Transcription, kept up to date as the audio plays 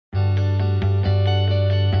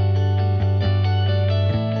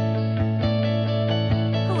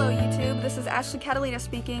Ashley Catalina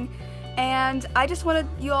speaking, and I just wanted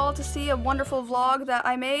you all to see a wonderful vlog that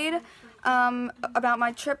I made about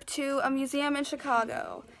my trip to a museum in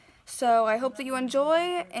Chicago. So I hope that you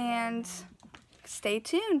enjoy, and stay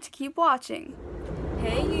tuned to keep watching.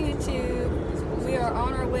 Hey YouTube, we are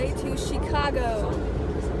on our way to Chicago.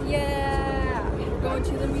 Yeah, we're going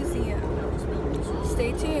to the museum.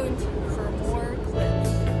 Stay tuned for more clips.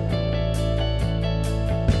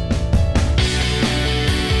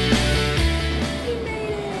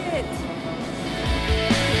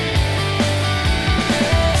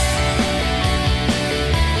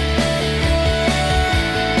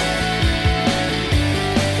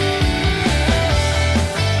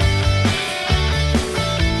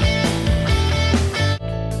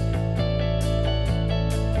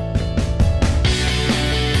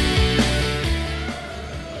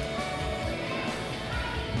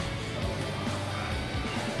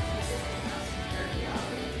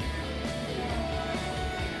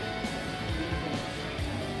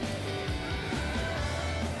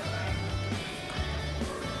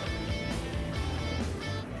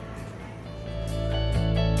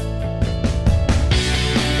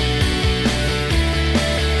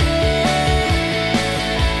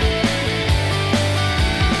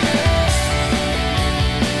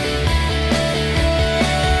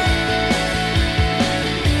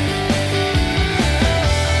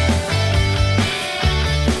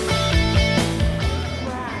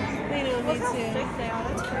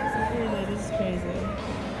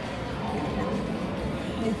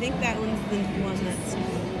 I think that one's the one that's...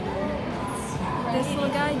 This little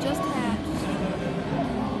guy just hatched.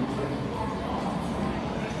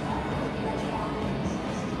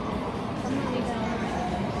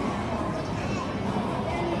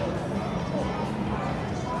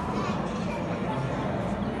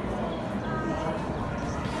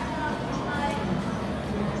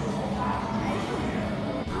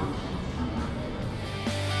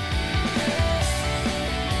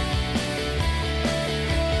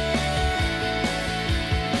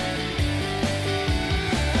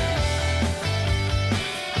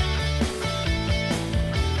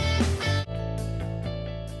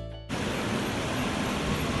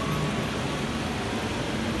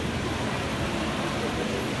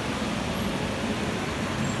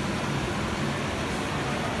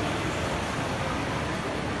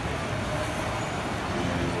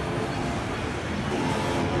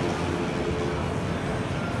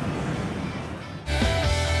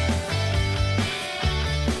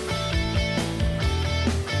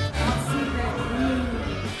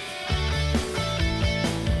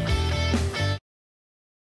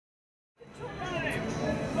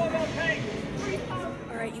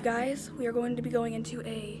 You guys, we are going to be going into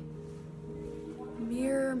a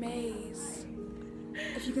mirror maze.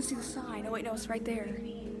 If you can see the sign. Oh wait, no, it's right there.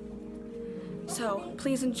 So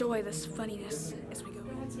please enjoy this funniness as we go.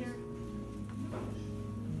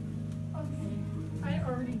 I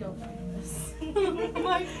already don't like this. Oh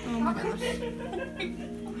my gosh.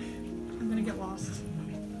 I'm gonna get lost.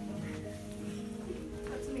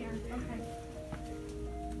 That's a mirror. Okay.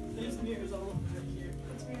 There's mirrors all over here.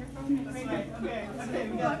 That's a mirror. Okay. Right. Okay,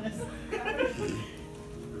 we got this.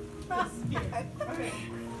 Okay.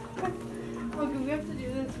 Okay, we have to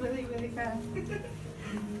do this really, really fast.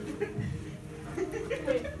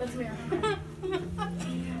 Wait, that's a mirror.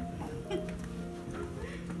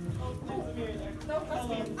 Nope, that's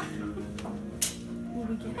me. Will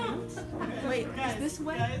we get out? Okay. Wait, guys, is this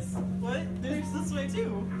way? Guys, what? There's this way too.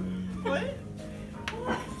 What?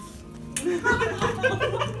 Is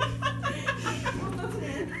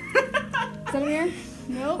that a mirror?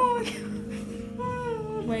 Nope. Oh my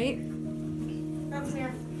god. Wait. That's a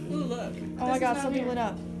mirror. Ooh, look. Oh my god, something lit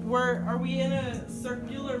up. Are we in a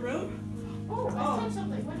circular room? Oh, I touched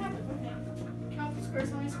something. What happened? Okay. Count the squares.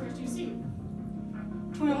 How many squares do you see?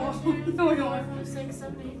 1, 2, 3, 4, 5, 6,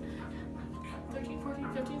 7, 8, 13, 14,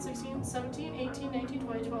 15, 16, 17, 18, 19,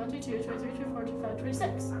 20, 21, 22, 23, 24, 25,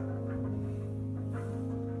 26.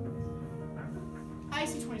 I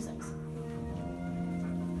see 26.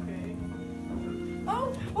 Okay.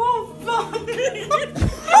 Oh, fuck!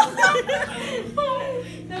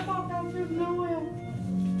 That popped out through nowhere.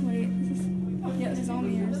 Wait, is this? Yeah, this is all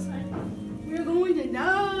mirrors. We're going to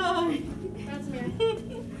die. That's me.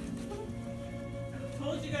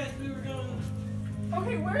 Told you guys we were going.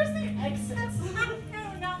 Okay, where's the exits?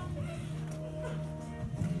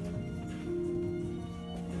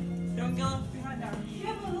 Don't go behind our.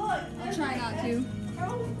 Yeah, but look. I'll try not to.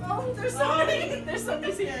 Oh, there's somebody. There's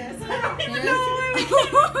somebody serious. I don't even There know. is?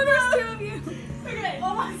 There's two of you. Okay.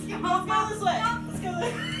 Oh my god. Let's go this way. Let's go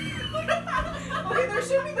this way. Okay,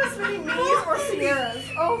 there should be this many me's or Sierras.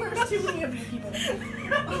 Oh, there's too many of you people.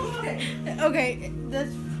 Okay. Okay,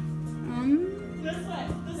 that's...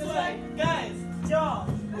 This way. Guys, y'all.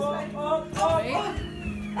 Wait.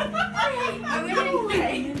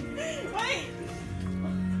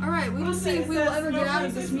 Alright, we will see if we will ever get out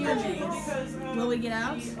of this mirror maze. Because, Will we get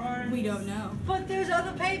out? We don't know. But there's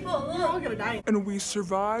other people. We're all gonna die. And we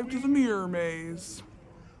survived the mirror maze.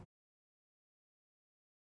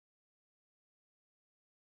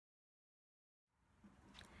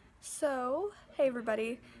 So, hey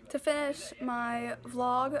everybody, to finish my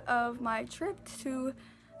vlog of my trip to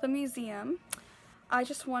the museum, I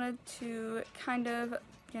just wanted to kind of,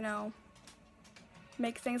 you know,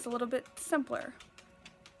 make things a little bit simpler.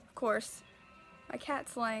 Of course, my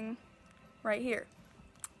cat's laying right here.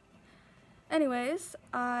 Anyways,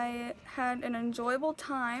 I had an enjoyable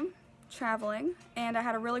time traveling, and I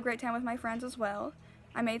had a really great time with my friends as well.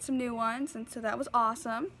 I made some new ones, and so that was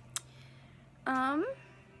awesome.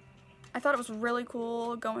 I thought it was really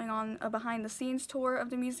cool going on a behind-the-scenes tour of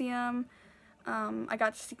the museum. I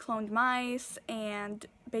got to see cloned mice and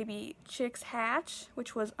baby chicks hatch,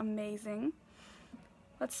 which was amazing.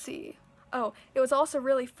 Let's see. Oh, it was also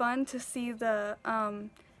really fun to see the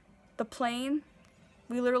plane.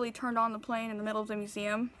 We literally turned on the plane in the middle of the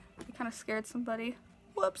museum. It kind of scared somebody.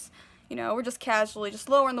 Whoops. You know, we're just casually just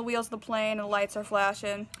lowering the wheels of the plane and the lights are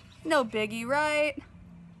flashing. No biggie, right?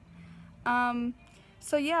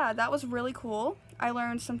 So yeah, that was really cool. I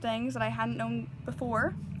learned some things that I hadn't known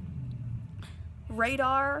before.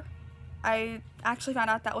 Radar, I actually found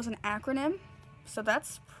out that was an acronym, so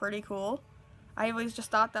that's pretty cool. I always just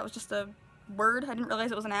thought that was just a word. I didn't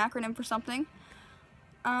realize it was an acronym for something.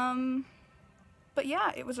 But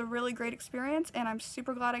yeah, it was a really great experience, and I'm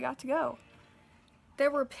super glad I got to go. There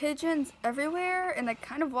were pigeons everywhere, and they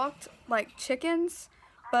kind of walked like chickens,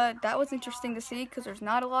 but that was interesting to see because there's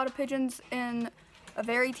not a lot of pigeons in a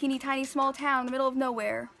very teeny tiny small town in the middle of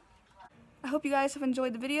nowhere. I hope you guys have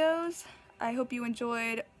enjoyed the videos. I hope you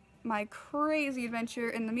enjoyed my crazy adventure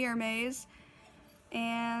in the mirror maze,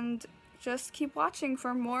 and just keep watching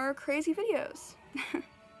for more crazy videos.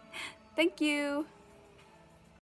 Thank you!